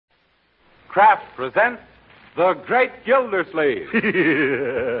Kraft presents The Great Gildersleeve.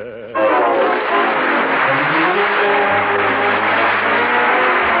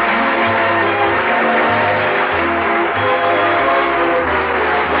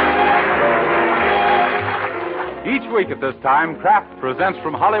 Each week at this time, Kraft presents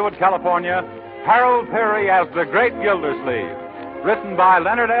from Hollywood, California, Harold Peary as The Great Gildersleeve, written by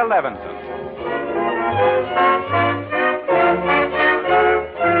Leonard Lewis Levinson.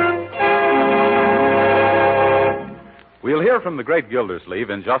 We'll hear from the Great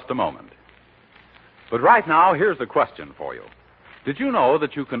Gildersleeve in just a moment. But right now, here's a question for you. Did you know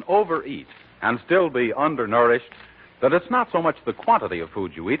that you can overeat and still be undernourished? That it's not so much the quantity of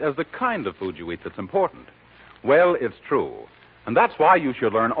food you eat as the kind of food you eat that's important? Well, it's true. And that's why you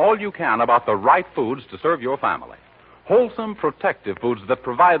should learn all you can about the right foods to serve your family. Wholesome, protective foods that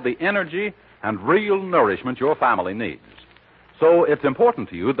provide the energy and real nourishment your family needs. So it's important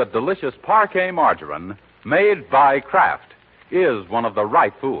to you that delicious Parquet margarine made by Kraft is one of the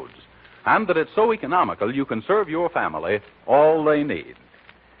right foods, and that it's so economical you can serve your family all they need.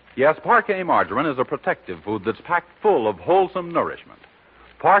 Yes, Parquet margarine is a protective food that's packed full of wholesome nourishment.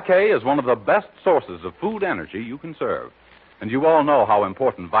 Parquet is one of the best sources of food energy you can serve. And you all know how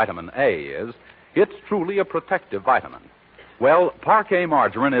important vitamin A is. It's truly a protective vitamin. Well, Parquet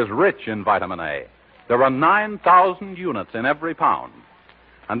margarine is rich in vitamin A. There are 9,000 units in every pound.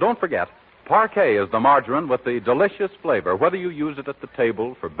 And don't forget, Parquet is the margarine with the delicious flavor, whether you use it at the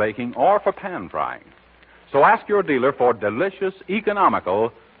table for baking or for pan frying. So ask your dealer for delicious,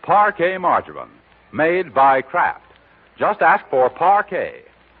 economical Parquet margarine made by Kraft. Just ask for Parquet,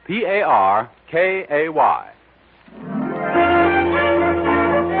 P-A-R-K-A-Y.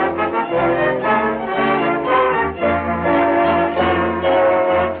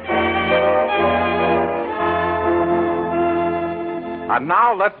 And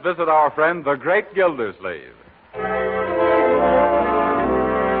now let's visit our friend, the Great Gildersleeve.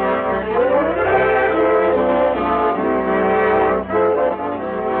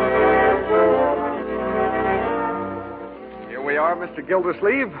 Here we are, Mr.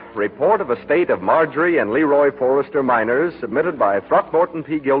 Gildersleeve. Report of estate of Marjorie and Leroy Forrester miners submitted by Throckmorton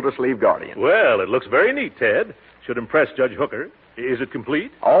P. Gildersleeve, Guardian. Well, it looks very neat, Ted. Should impress Judge Hooker. Is it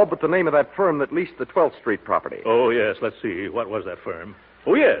complete? All but the name of that firm that leased the 12th Street property. Oh, yes. Let's see. What was that firm?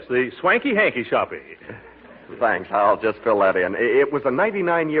 Oh, yes, the Swanky Hanky Shoppy. Thanks. I'll just fill that in. It was a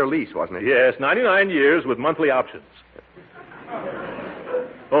 99-year lease, wasn't it? Yes, 99 years with monthly options.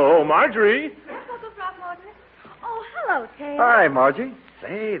 Oh, Marjorie. Yes, Uncle Throckmorton. Oh, hello, Ted. Hi, Margie.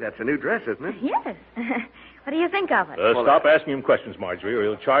 Say, that's a new dress, isn't it? Yes. What do you think of it? Stop asking him questions, Marjorie, or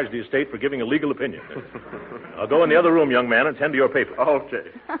he'll charge the estate for giving a legal opinion. I'll go in the other room, young man, and tend to your papers.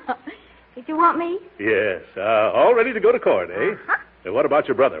 Okay. Did you want me? Yes. All ready to go to court, eh? Uh-huh. What about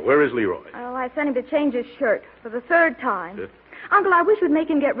your brother? Where is Leroy? Oh, I sent him to change his shirt for the third time. Uncle, I wish we'd make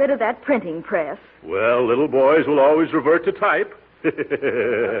him get rid of that printing press. Well, little boys will always revert to type.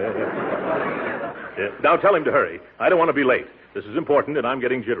 Now tell him to hurry. I don't want to be late. This is important, and I'm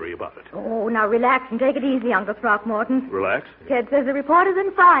getting jittery about it. Oh, now relax and take it easy, Uncle Throckmorton. Relax? Ted says the report is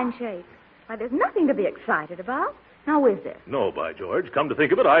in fine shape. Why, there's nothing to be excited about. Now, is there? No, by George. Come to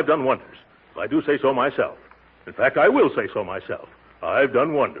think of it, I've done wonders. I do say so myself. In fact, I will say so myself. I've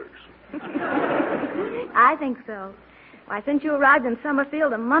done wonders. I think so. Why, since you arrived in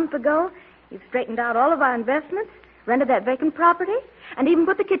Summerfield a month ago, you've straightened out all of our investments, rented that vacant property, and even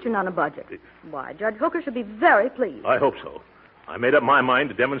put the kitchen on a budget. Why, Judge Hooker should be very pleased. I hope so. I made up my mind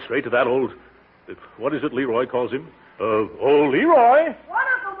to demonstrate to that old... What is it Leroy calls him? Old Leroy? What,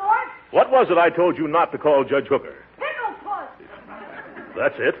 Uncle Mort? What was it I told you not to call Judge Hooker? Pickle puss.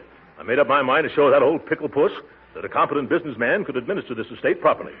 That's it. I made up my mind to show that old pickle puss that a competent businessman could administer this estate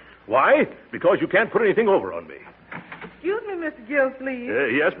properly. Why? Because you can't put anything over on me. Excuse me, Mr.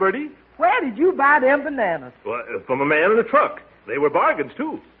 Gildersleeve. Yes, Bertie? Where did you buy them bananas? Well, from a man in a truck. They were bargains,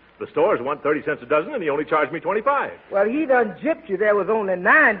 too. The stores want 30 cents a dozen, and he only charged me 25. Well, he done gypped you. There was only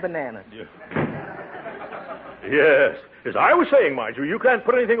 9 bananas. Yes. As I was saying, Marjorie, you can't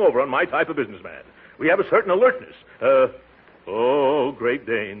put anything over on my type of businessman. We have a certain alertness. Great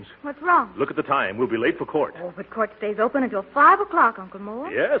Danes. What's wrong? Look at the time. We'll be late for court. Oh, but court stays open until 5 o'clock, Uncle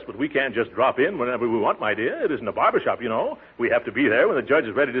Moore. Yes, but we can't just drop in whenever we want, my dear. It isn't a barbershop, you know. We have to be there when the judge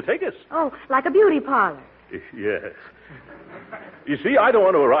is ready to take us. Oh, like a beauty parlor. Yes. You see, I don't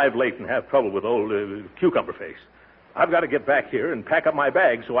want to arrive late and have trouble with old Cucumber Face. I've got to get back here and pack up my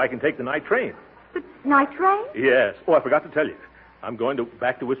bag so I can take the night train. The night train? Yes. Oh, I forgot to tell you. I'm going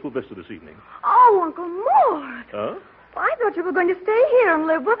back to Wistful Vista this evening. Oh, Uncle Mort. Huh? Well, I thought you were going to stay here and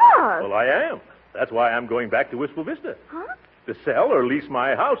live with us. Well, I am. That's why I'm going back to Wistful Vista. Huh? to sell or lease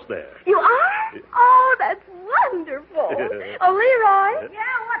my house there. You are? Oh, that's wonderful. Oh, Leroy. Yeah,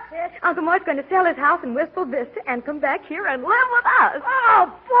 what's it? Uncle Mort's going to sell his house in Wistful Vista and come back here and live with us.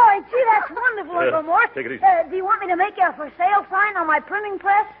 Oh, boy, gee, that's wonderful, Uncle Mort. Take it easy. Do you want me to make a for sale sign on my printing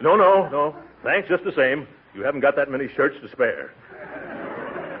press? No. Thanks, just the same. You haven't got that many shirts to spare.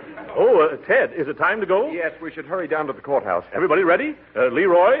 Oh, Ted, is it time to go? Yes, we should hurry down to the courthouse. Everybody ready?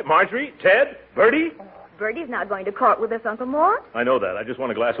 Leroy, Marjorie, Ted, Bertie? Bertie's not going to court with us, Uncle Mort. I know that. I just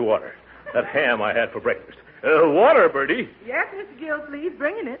want a glass of water. That ham I had for breakfast. Water, Bertie. Yes, Mr. Gildersleeve,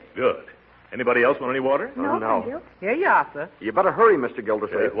 bringing it. Good. Anybody else want any water? No. Thank you. Here you are, sir. You better hurry, Mr.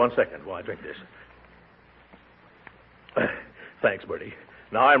 Gildersleeve. 1 second while I drink this. Thanks, Bertie.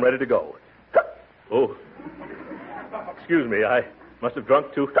 Now I'm ready to go. Oh, excuse me. I must have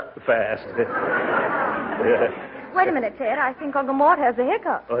drunk too fast. Wait a minute, Ted. I think Uncle Mort has the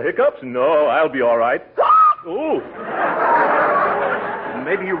hiccups. Hiccups? No, I'll be all right. Oh.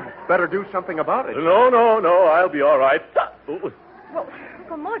 Maybe you better do something about it. No, I'll be all right. Oh. Well,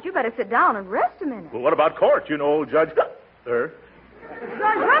 Uncle Mort, you better sit down and rest a minute. Well, what about court? You know, Judge... Judge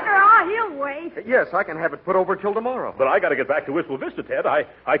Hooker, he'll wait. Yes, I can have it put over till tomorrow. But I got to get back to Wistful Vista, Ted. I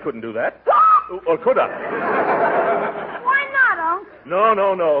couldn't do that. Or could I? Why not, Unc? No.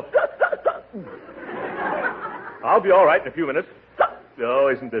 I'll be all right in a few minutes. Oh,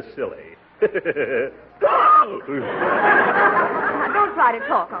 isn't this silly? Now, don't try to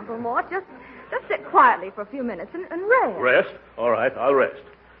talk, Uncle Mort. Just sit quietly for a few minutes and rest. Rest? All right, I'll rest.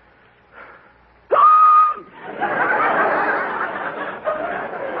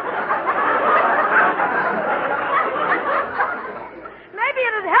 Maybe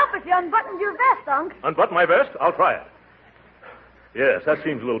it'd help if you unbuttoned your vest, Unc. Unbutton my vest? I'll try it. Yes, that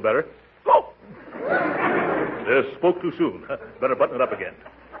seems a little better. Oh! Spoke too soon. Better button it up again.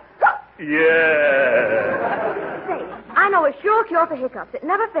 Yeah. Say, I know a sure cure for hiccups. It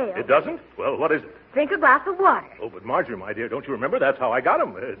never fails. It doesn't? Well, what is it? Drink a glass of water. Oh, but Marjorie, my dear, don't you remember? That's how I got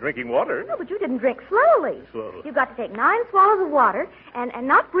him, drinking water. No, but you didn't drink slowly. Slowly. You've got to take 9 swallows of water and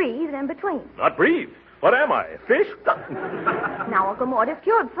not breathe in between. Not breathe. What am I, a fish? Now, Uncle Mort has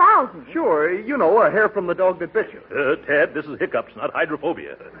cured thousands. Sure, you know, a hair from the dog that bit you. Ted, this is hiccups, not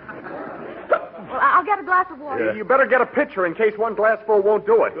hydrophobia. Well, I'll get a glass of water. You better get a pitcher in case one glassful won't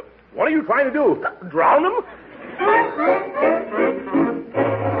do it. What are you trying to do? Drown him?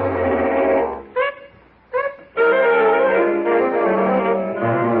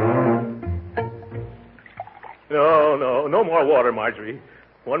 No more water, Marjorie.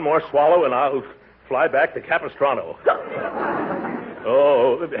 One more swallow and I'll fly back to Capistrano.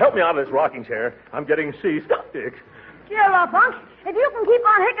 Oh, help me out of this rocking chair. I'm getting seasick. Cheer up, Unc. If you can keep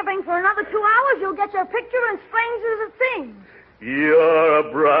on hiccuping for another 2 hours, you'll get your picture in Strangers of Things. You're a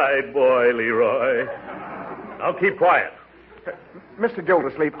bright boy, Leroy. Now keep quiet. Mr.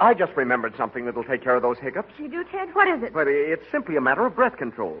 Gildersleeve, I just remembered something that'll take care of those hiccups. You do, Ted? What is it? But it's simply a matter of breath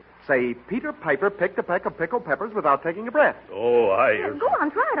control. Say, Peter Piper picked a peck of pickled peppers without taking a breath. Oh, Go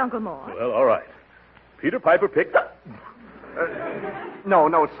on, try it, Uncle Mort. Well, all right. Peter Piper picked...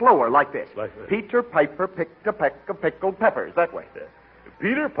 No, slower, like this. Like this. Peter Piper picked a peck of pickled peppers. That way.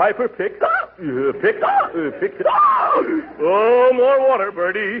 Peter Piper picked... picked... Oh, more water,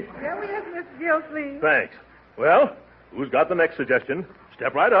 Bertie. Here we is, Mr. Gildersleeve. Thanks. Well, who's got the next suggestion?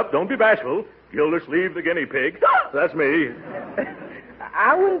 Step right up. Don't be bashful. Gildersleeve the guinea pig. That's me.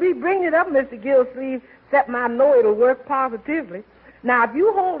 I wouldn't be bringing it up, Mr. Gildersleeve, except I know it'll work positively. Now, if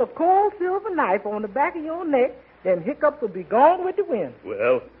you hold a cold silver knife on the back of your neck, then hiccups will be gone with the wind.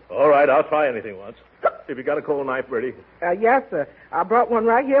 Well, all right. I'll try anything once. Have you got a cold knife, Bertie? Yes, sir. I brought one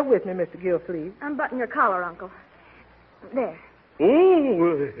right here with me, Mr. Gildersleeve. Unbutton your collar, Uncle. There.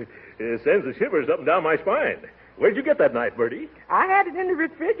 Ooh, it sends the shivers up and down my spine. Where'd you get that knife, Bertie? I had it in the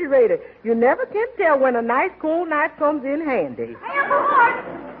refrigerator. You never can tell when a nice cold knife comes in handy. Hey, Uncle Mort.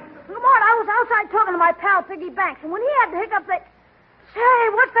 Uncle Mort, I was outside talking to my pal, Piggy Banks, and when he had the hiccups, Say,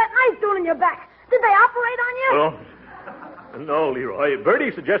 what's that knife doing in your back? Did they operate on you? Oh, no, Leroy.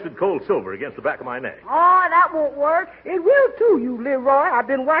 Bertie suggested cold silver against the back of my neck. Oh, that won't work. It will, too, you Leroy. I've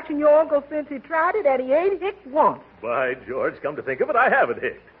been watching your uncle since he tried it, and he ain't hicked once. By George, come to think of it, I haven't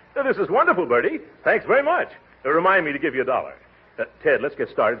hicked. This is wonderful, Bertie. Thanks very much. Remind me to give you $1. Ted, let's get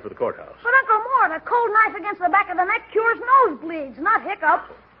started for the courthouse. But, Uncle Mort, a cold knife against the back of the neck cures nosebleeds, not hiccups.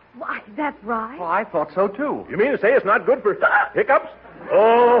 Why, that's right. Well, I thought so, too. You mean to say it's not good for hiccups?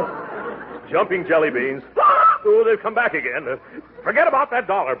 Oh, jumping jelly beans. Oh, they've come back again. Forget about that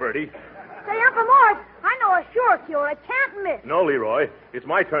 $1, Bertie. Say, Uncle Mort, I know a sure cure. It can't miss. No, Leroy. It's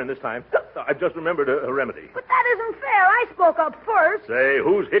my turn this time. I've just remembered a remedy. But that isn't fair. I spoke up first. Say,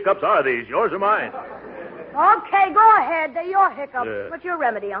 whose hiccups are these, yours or mine? Okay, go ahead. They're your hiccups. What's your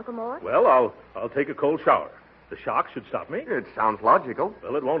remedy, Uncle Mort? Well, I'll take a cold shower. The shock should stop me. It sounds logical.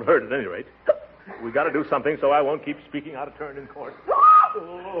 Well, it won't hurt at any rate. We got to do something so I won't keep speaking out of turn in court.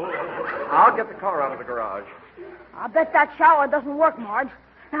 I'll get the car out of the garage. I bet that shower doesn't work, Marge.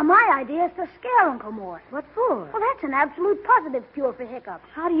 Now, my idea is to scare Uncle Mort. What for? Well, that's an absolute positive cure for hiccups.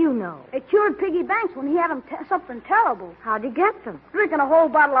 How do you know? It cured Piggy Banks when he had something terrible. How'd he get them? Drinking a whole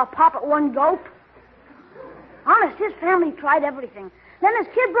bottle of pop at one gulp. Honest, his family tried everything. Then his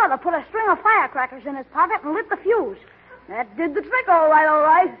kid brother put a string of firecrackers in his pocket and lit the fuse. That did the trick all right, all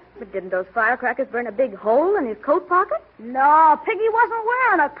right. But didn't those firecrackers burn a big hole in his coat pocket? No, Piggy wasn't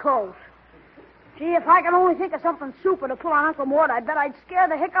wearing a coat. Gee, if I could only think of something super to pull on Uncle Mort, I bet I'd scare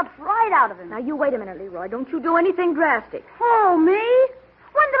the hiccups right out of him. Now, you wait a minute, Leroy. Don't you do anything drastic. Oh, me?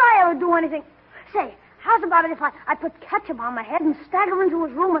 When did I ever do anything? Say, how's about it if I put ketchup on my head and stagger into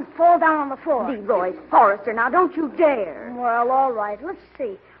his room and fall down on the floor? Leroy Forrester, now don't you dare. Well, all right. Let's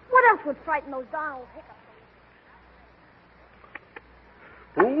see. What else would frighten those darn old hiccups?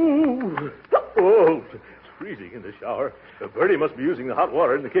 Oh, it's freezing in the shower. Bertie must be using the hot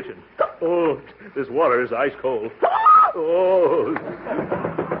water in the kitchen. Oh, this water is ice cold. Oh. Uncle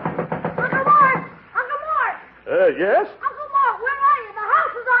Mort! Uncle Mort! Yes? Uncle Mort, where are you? The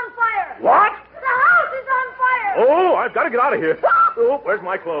house is on fire! What? The house is on fire! Oh, I've got to get out of here. Oh, where's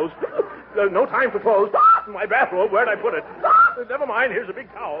my clothes? No time for clothes. My bathrobe, where'd I put it? Never mind, here's a big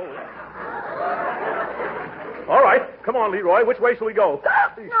towel. All right, come on, Leroy. Which way shall we go?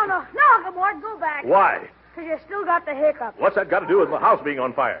 No, Uncle Mort, go back. Why? Because you still got the hiccups. What's that got to do with the house being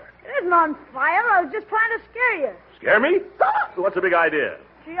on fire? It isn't on fire. I was just trying to scare you. Scare me? What's the big idea?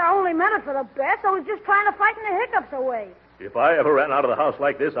 Gee, I only meant it for the best. I was just trying to frighten the hiccups away. If I ever ran out of the house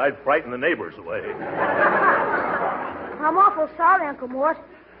like this, I'd frighten the neighbors away. I'm awful sorry, Uncle Mort.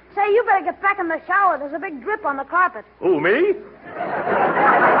 Say, you better get back in the shower. There's a big drip on the carpet. Who, me?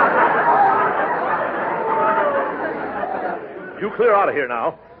 You clear out of here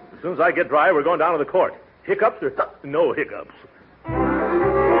now. As soon as I get dry, we're going down to the court. Hiccups or no hiccups?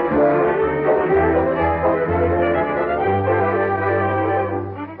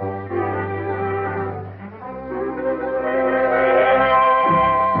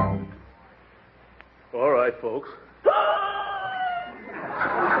 All right, folks.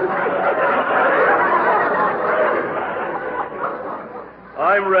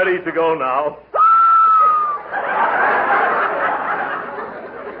 I'm ready to go now.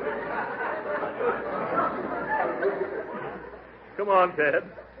 Come on, Ted.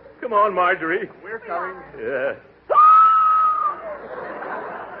 Come on, Marjorie. We're coming. Yeah.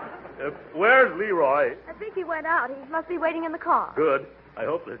 Where's Leroy? I think he went out. He must be waiting in the car. Good. I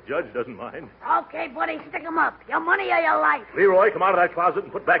hope the judge doesn't mind. Okay, buddy, stick 'em up. Your money or your life. Leroy, come out of that closet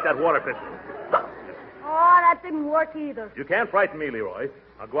and put back that water pistol. Oh, that didn't work either. You can't frighten me, Leroy.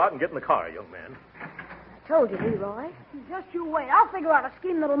 I'll go out and get in the car, young man. I told you, Leroy. Just you wait. I'll figure out a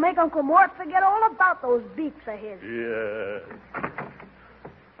scheme that'll make Uncle Mort forget all about those beeps of his. Yeah.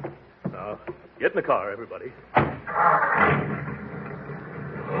 Now, get in the car, everybody.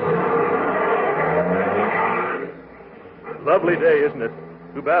 Lovely day, isn't it?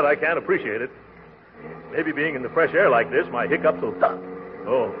 Too bad I can't appreciate it. Maybe being in the fresh air like this, my hiccups will...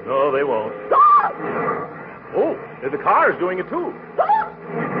 Oh, no, they won't. Oh, the car's doing it, too.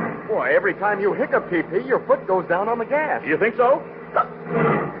 Boy, every time you hiccup, P.P., your foot goes down on the gas. You think so?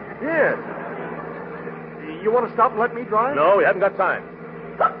 Yes. You want to stop and let me drive? No, we haven't got time.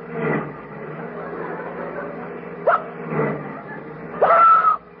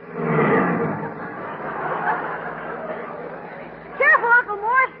 Careful, Uncle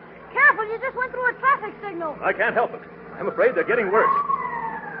Mort. Careful, you just went through a traffic signal. I can't help it. I'm afraid they're getting worse.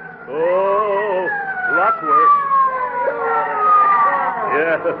 Oh, lots worse.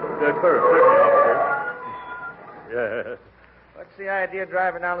 Yeah, the curve, certainly, officer. Yeah. What's the idea of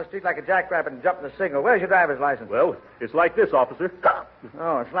driving down the street like a jackrabbit and jumping the signal? Where's your driver's license? Well, it's like this, officer.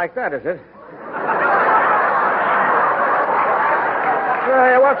 Oh, it's like that, is it?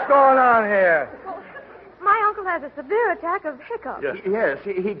 Hey, what's going on here? My uncle has a severe attack of hiccups. Yeah. Yes,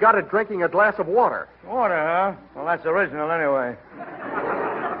 he got it drinking a glass of water. Water, huh? Well, that's original anyway.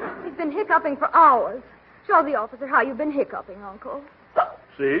 He's been hiccuping for hours. Show the officer how you've been hiccuping, Uncle.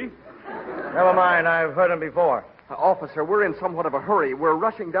 See? Never mind, I've heard him before. Officer, we're in somewhat of a hurry. We're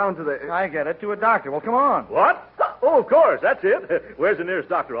rushing down to the... I get it, to a doctor. Well, come on. What? Oh, of course, that's it. Where's the nearest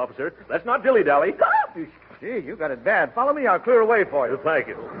doctor, officer? Let's not dilly-dally. Gee, you got it bad. Follow me, I'll clear a way for you. Thank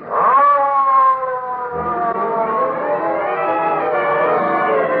you.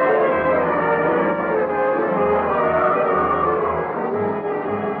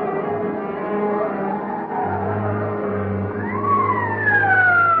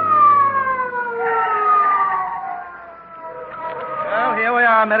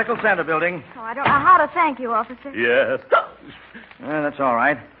 our medical center building. Oh, I don't know how to thank you, officer. Yes. That's all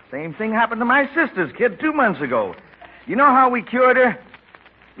right. Same thing happened to my sister's kid 2 months ago. You know how we cured her?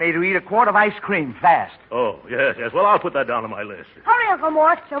 Made her eat a quart of ice cream fast. Oh, yes. Well, I'll put that down on my list. Hurry, Uncle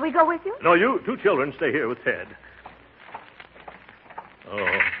Mort. Shall we go with you? No, you 2 children stay here with Ted.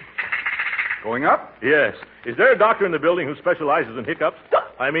 Oh. Going up? Yes. Is there a doctor in the building who specializes in hiccups?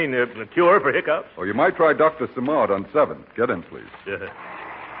 I mean, a cure for hiccups? Oh, you might try Dr. Simard on 7. Get in, please. Yeah.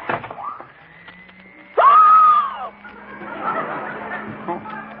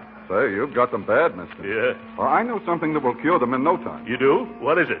 Say, you've got them bad, mister. Yeah. Well, I know something that will cure them in no time. You do?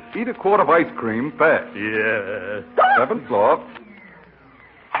 What is it? Eat a quart of ice cream fast. Yeah. 7th floor.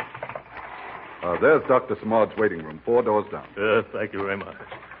 There's Dr. Simard's waiting room, 4 doors down. Thank you very much.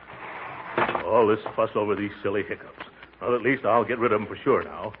 All this fuss over these silly hiccups. Well, at least I'll get rid of them for sure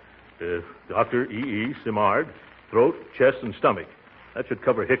now. Dr. E.E. Simard, throat, chest, and stomach. That should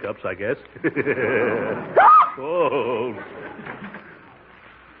cover hiccups, I guess. Oh.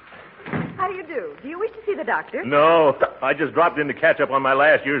 How do you do? Do you wish to see the doctor? No, I just dropped in to catch up on my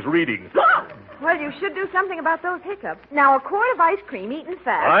last year's reading. Well, you should do something about those hiccups. Now, a quart of ice cream eaten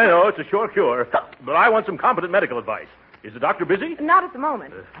fast. I know, it's a sure cure. But I want some competent medical advice. Is the doctor busy? Not at the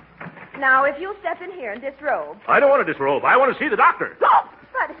moment. Now, if you'll step in here and disrobe. I don't want to disrobe. I want to see the doctor.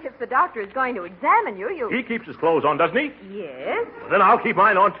 But if the doctor is going to examine you, He keeps his clothes on, doesn't he? Yes. Well, then I'll keep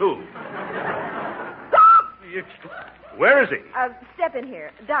mine on, too. Where is he? Step in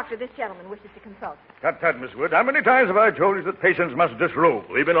here. Doctor, this gentleman wishes to consult. Tut, Miss Wood. How many times have I told you that patients must disrobe?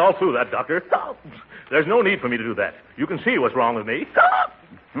 We've been all through that, Doctor. There's no need for me to do that. You can see what's wrong with me.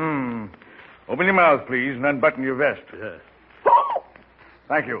 Open your mouth, please, and unbutton your vest.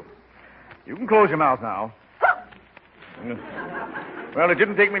 Thank you. You can close your mouth now. Well, it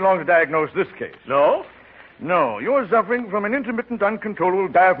didn't take me long to diagnose this case. No? No, you're suffering from an intermittent, uncontrollable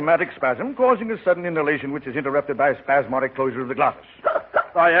diaphragmatic spasm causing a sudden inhalation which is interrupted by a spasmodic closure of the glottis.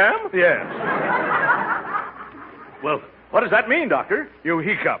 I am? Yes. Well, what does that mean, Doctor? You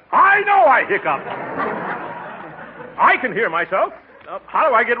hiccup. I know I hiccup. I can hear myself. How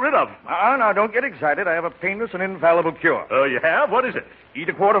do I get rid of them? Now, don't get excited. I have a painless and infallible cure. Oh, you have? What is it? Eat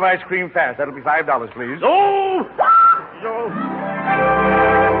a quart of ice cream fast. That'll be $5, please. Oh!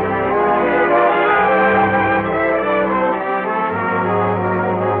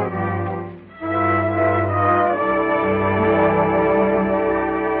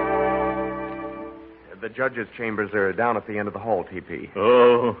 The judge's chambers are down at the end of the hall, T.P.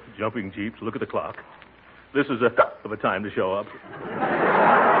 Oh, jumping jeeps. Look at the clock. This is of a time to show up.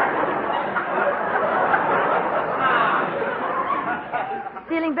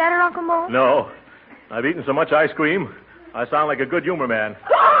 Feeling better, Uncle Mort? No. I've eaten so much ice cream, I sound like a good humor man.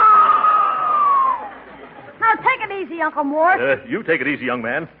 Now, take it easy, Uncle Mort. You take it easy, young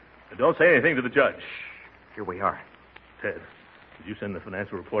man. And don't say anything to the judge. Here we are. Ted, did you send the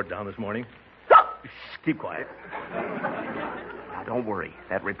financial report down this morning? Shh, keep quiet. Now, don't worry.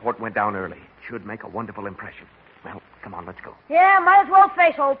 That report went down early. Should make a wonderful impression. Well, come on, let's go. Yeah, might as well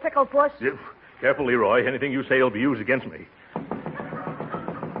face old Pickle Puss. Careful, Leroy. Anything you say will be used against me.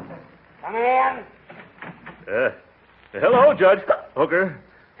 Come in. Hello, Judge Hooker.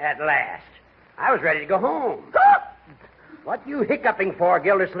 At last. I was ready to go home. What you hiccuping for,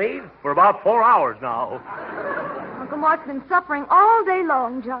 Gildersleeve? For about 4 hours now. Uncle Mort's been suffering all day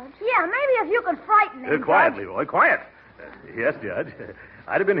long, Judge. Yeah, maybe if you could frighten him. Quiet, Judge. Leroy, quiet. Yes, Judge.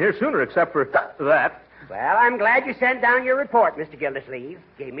 I'd have been here sooner except for that. Well, I'm glad you sent down your report, Mr. Gildersleeve.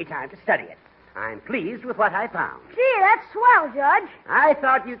 Gave me time to study it. I'm pleased with what I found. Gee, that's swell, Judge. I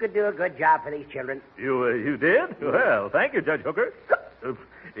thought you could do a good job for these children. You did? Well, thank you, Judge Hooker.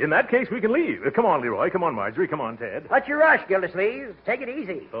 In that case, we can leave. Come on, Leroy. Come on, Marjorie. Come on, Ted. What's your rush, Gildersleeve? Take it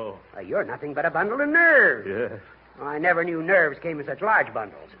easy. Oh. You're nothing but a bundle of nerves. Yes. Oh, I never knew nerves came in such large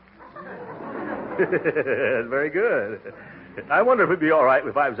bundles. Very good. I wonder if it'd be all right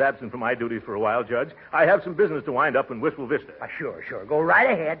if I was absent from my duties for a while, Judge. I have some business to wind up in Wistful Vista. Sure. Go right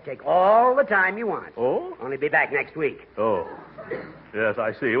ahead. Take all the time you want. Oh? Only be back next week. Oh. Yes,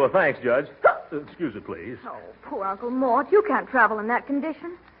 I see. Well, thanks, Judge. Excuse it, please. Oh, poor Uncle Mort. You can't travel in that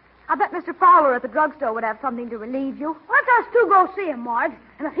condition. I bet Mr. Fowler at the drugstore would have something to relieve you. Let us two go see him, Marge.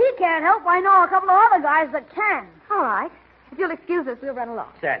 And if he can't help, I know a couple of other guys that can. All right. If you'll excuse us, we'll run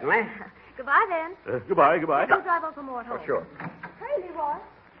along. Certainly. Goodbye, then. Goodbye. You drive Uncle Mort home. Sure. Hey, Leroy.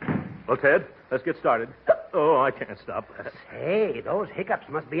 Well, Ted, let's get started. Oh, I can't stop that. Hey, those hiccups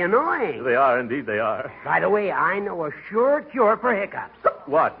must be annoying. They are, indeed they are. By the way, I know a sure cure for hiccups.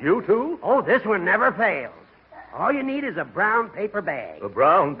 What, you too? Oh, this one never fails. All you need is a brown paper bag. A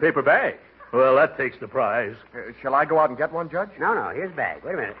brown paper bag. Well, that takes the prize. Shall I go out and get one, Judge? No, here's the bag.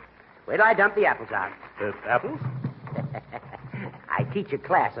 Wait a minute. Wait till I dump the apples out. Apples? I teach a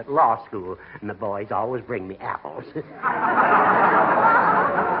class at law school, and the boys always bring me apples.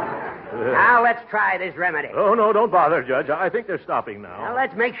 Now, let's try this remedy. Oh, no, don't bother, Judge. I think they're stopping now. Now,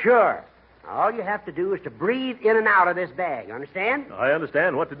 let's make sure. All you have to do is to breathe in and out of this bag. Understand? I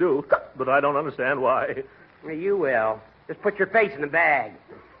understand what to do, but I don't understand why. Well, you will. Just put your face in the bag.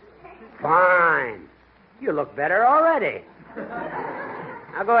 Fine. You look better already.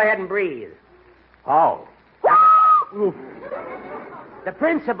 Now go ahead and breathe. Oh. The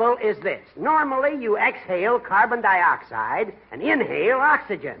principle is this. Normally, you exhale carbon dioxide and inhale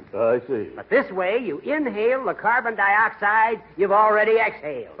oxygen. I see. But this way, you inhale the carbon dioxide you've already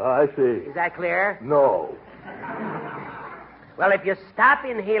exhaled. I see. Is that clear? No. Well, if you stop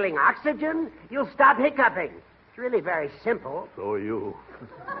inhaling oxygen, you'll stop hiccuping. It's really very simple. So are you.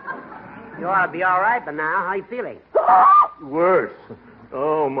 You ought to be all right by now. How you feeling? Worse.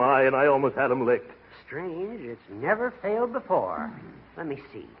 Oh, my, and I almost had him licked. Strange. It's never failed before. Let me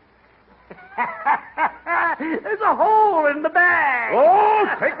see. There's a hole in the bag. Oh,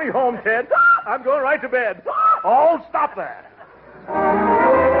 take me home, Ted. I'm going right to bed. Oh, stop that.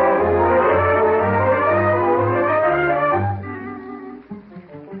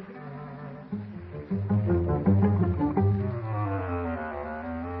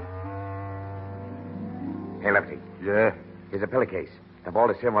 Hey, Lefty. Yeah? Here's a pillowcase. The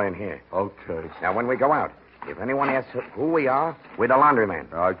vault of silver in here. Okay. Now, when we go out, if anyone asks who we are, we're the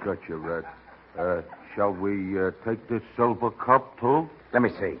laundryman. I got you, Red. Shall we take this silver cup, too? Let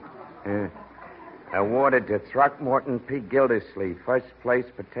me see. Awarded to Throckmorton P. Gildersleeve, first place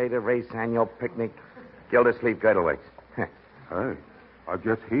potato race annual picnic, Gildersleeve Girdleweights. Hey, I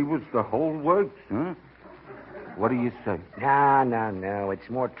guess he was the whole works, huh? What do you say? No. It's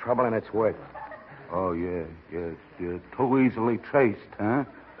more trouble than it's worth. Oh, yeah. Yes. Too easily traced, huh?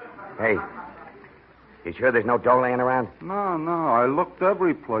 Hey, you sure there's no dough laying around? No. I looked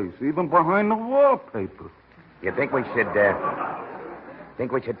every place, even behind the wallpaper. You think we should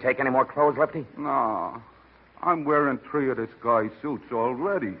take any more clothes, Lefty? No. I'm wearing 3 of this guy's suits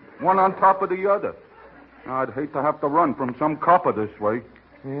already, one on top of the other. I'd hate to have to run from some copper this way.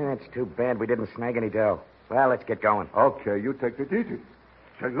 Yeah, it's too bad we didn't snag any dough. Well, let's get going. Okay, you take it easy.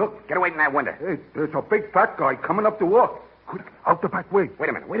 Say, look. Get away from that window. Hey, there's a big fat guy coming up the walk. Quick, out the back way. Wait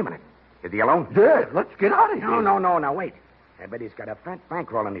a minute. Is he alone? Yeah, let's get out of here. No, now wait. I bet he's got a fat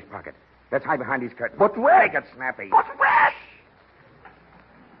bankroll in his pocket. Let's hide behind these curtains. But where? Make it snappy. But where?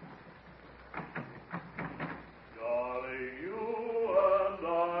 Darling, you and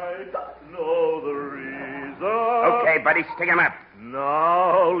I know the reason. Okay, buddy, stick him up.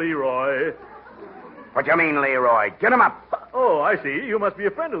 Now, Leroy. What do you mean, Leroy? Get him up. Oh, I see. You must be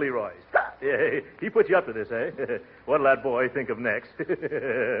a friend of Leroy's. Yeah, he put you up to this, eh? What'll that boy think of next?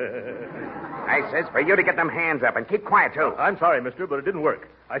 I says for you to get them hands up and keep quiet, too. I'm sorry, mister, but it didn't work.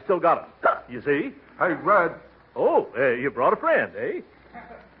 I still got him. You see? Hey, Red. Oh, you brought a friend, eh?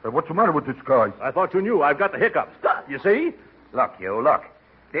 Hey, what's the matter with this guy? I thought you knew. I've got the hiccups. You see? Look.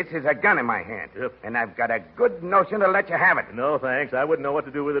 This is a gun in my hand. Yep. And I've got a good notion to let you have it. No, thanks. I wouldn't know what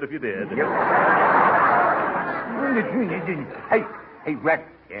to do with it if you did. Hey, Red.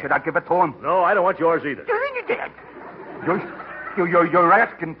 Yeah. Should I give it to him? No, I don't want yours either. You're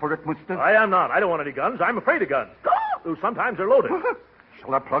asking for it, mister. I am not. I don't want any guns. I'm afraid of guns. Though sometimes they're loaded.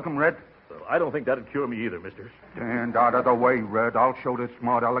 Shall I plug him, Red? Well, I don't think that'd cure me either, mister. Stand out of the way, Red. I'll show this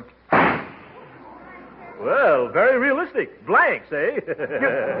smart aleck. Well, very realistic. Blanks, eh?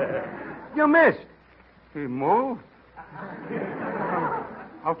 You missed. He moved.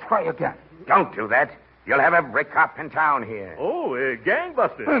 I'll try again. Don't do that. You'll have every cop in town here. Oh,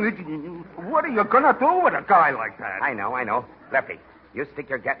 gangbusters. What are you going to do with a guy like that? I know. Lefty, you stick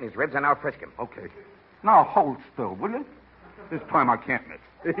your gat in his ribs and I'll frisk him. Okay. Now hold still, will you? This time I can't miss.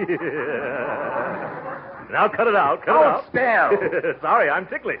 Now cut it out. Cut it out. Still. Sorry, I'm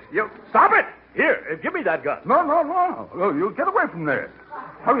ticklish. You Stop it! Here, give me that gun. No. Oh, you get away from there.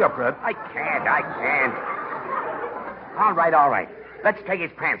 Hurry up, Red. I can't. All right. Let's take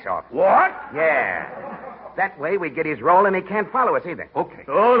his pants off. What? Yeah. That way we get his roll and he can't follow us either. Okay.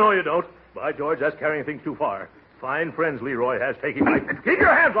 Oh, no, you don't. By George, that's carrying things too far. Fine friends Leroy has taking my... Keep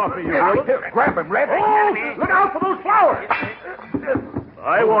your hands off me, you fellows. Grab him, Red. Oh, look out for those flowers.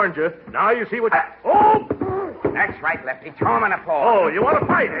 I warned you. Now you see what... Oh! That's right, Lefty. Throw him on the floor. Oh, you want to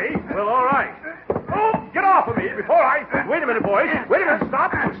fight, eh? Well, all right. Oh, get off of me before I... Wait a minute, boys. Wait a minute.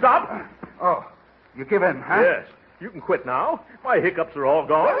 Stop. Oh, you give in, huh? Yes. You can quit now. My hiccups are all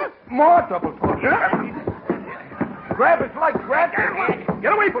gone. More double talk. grab his legs, Red.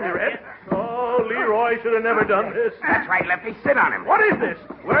 Get away from me, Red. Oh, Leroy should have never done this. That's right, Lefty. Sit on him. What is this?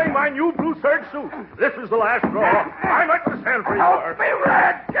 Wearing my new blue serge suit. This is the last straw. I'm not going to stand for you. Help me,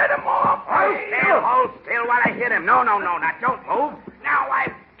 Red. Get him off. Hold still while I hit him. No. Now, don't move. Now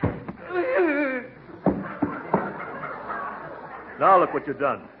Now look what you've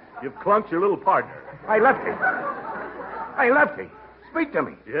done. You've clunked your little partner. Hey, Lefty. Speak to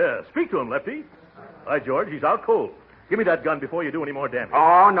me. Yeah, speak to him, Lefty. Hi, George. He's out cold. Give me that gun before you do any more damage.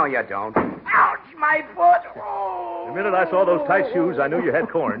 Oh, no, you don't. Ouch, my foot. Oh. The minute I saw those tight shoes, I knew you had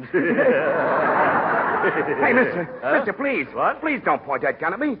corns. Hey, mister. Huh? Mister, please. What? Please don't point that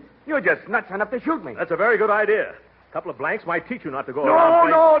gun at me. You're just nuts enough to shoot me. That's a very good idea. A couple of blanks might teach you not to go No.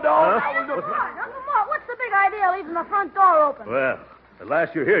 around. Uncle Mort, what's the big idea leaving the front door open? Well, at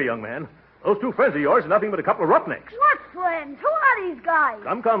last you're here, young man. Those two friends of yours are nothing but a couple of roughnecks. What friends? Who are these guys?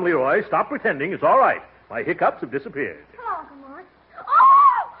 Come, Leroy. Stop pretending. It's all right. My hiccups have disappeared. Hello, Uncle Mort.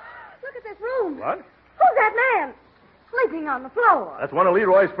 Oh! Look at this room. What? Who's that man? Sleeping on the floor. That's one of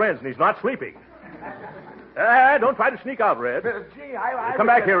Leroy's friends, and he's not sleeping. Don't try to sneak out, Red. Gee, I Come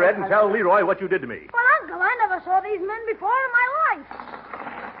back here, Red, and tell Leroy what you did to me. Well, Uncle, I never saw these men before in my life.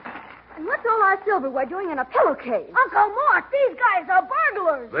 And what's all our silverware doing in a pillowcase? Uncle Mort, these guys are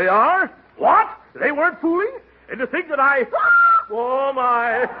burglars. They are? What? They weren't fooling? And to think that I... Oh,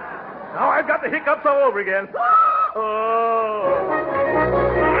 my. Now I've got the hiccups all over again.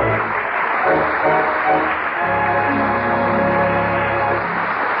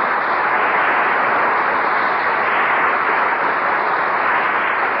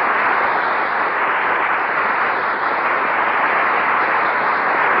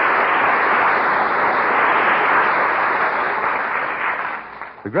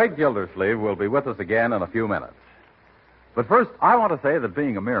 The Great Gildersleeve will be with us again in a few minutes. But first, I want to say that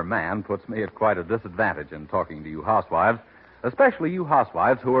being a mere man puts me at quite a disadvantage in talking to you housewives, especially you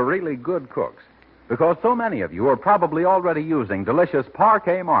housewives who are really good cooks, because so many of you are probably already using delicious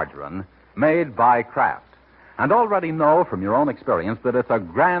parquet margarine made by Kraft, and already know from your own experience that it's a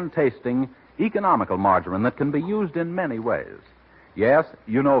grand-tasting, economical margarine that can be used in many ways. Yes,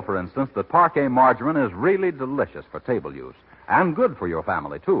 you know, for instance, that parquet margarine is really delicious for table use, and good for your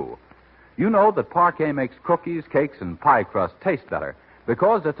family, too. You know that parquet makes cookies, cakes, and pie crust taste better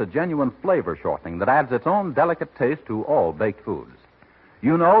because it's a genuine flavor shortening that adds its own delicate taste to all baked foods.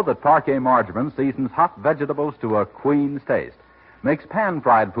 You know that parquet margarine seasons hot vegetables to a queen's taste, makes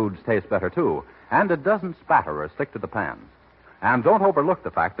pan-fried foods taste better, too, and it doesn't spatter or stick to the pan. And don't overlook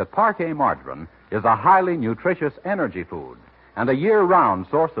the fact that parquet margarine is a highly nutritious energy food and a year-round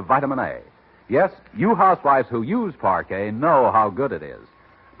source of vitamin A. Yes, you housewives who use parquet know how good it is.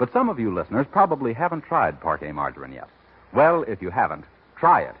 But some of you listeners probably haven't tried parquet margarine yet. Well, if you haven't,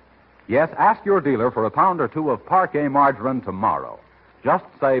 try it. Yes, ask your dealer for a pound or two of parquet margarine tomorrow. Just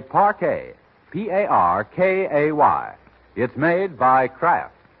say parquet, Parkay. It's made by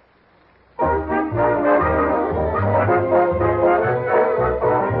Kraft.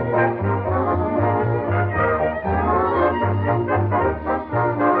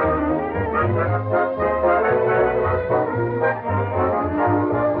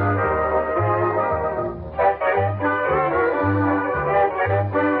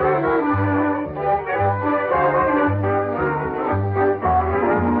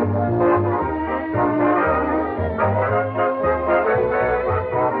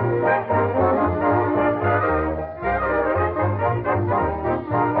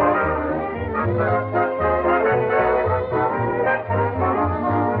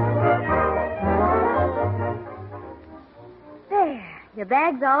 Your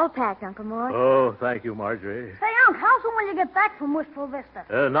bag's all packed, Uncle Mort. Oh, thank you, Marjorie. Say, Unc, how soon will you get back from Wistful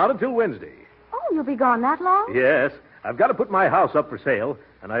Vista? Not until Wednesday. Oh, you'll be gone that long? Yes. I've got to put my house up for sale,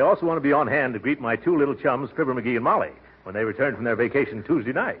 and I also want to be on hand to greet my two little chums, Fibber McGee and Molly, when they return from their vacation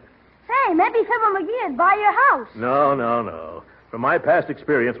Tuesday night. Say, maybe Fibber McGee would buy your house. No. From my past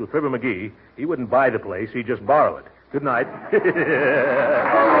experience with Fibber McGee, he wouldn't buy the place, he'd just borrow it. Good night.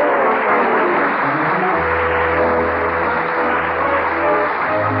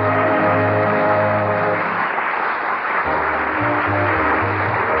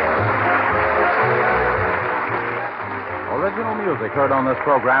 Original music heard on this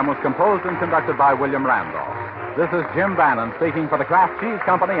program was composed and conducted by William Randolph. This is Jim Bannon speaking for the Kraft Cheese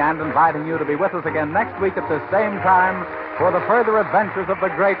Company and inviting you to be with us again next week at this same time for the further adventures of the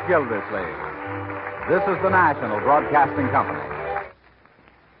Great Gildersleeve. This is the National Broadcasting Company.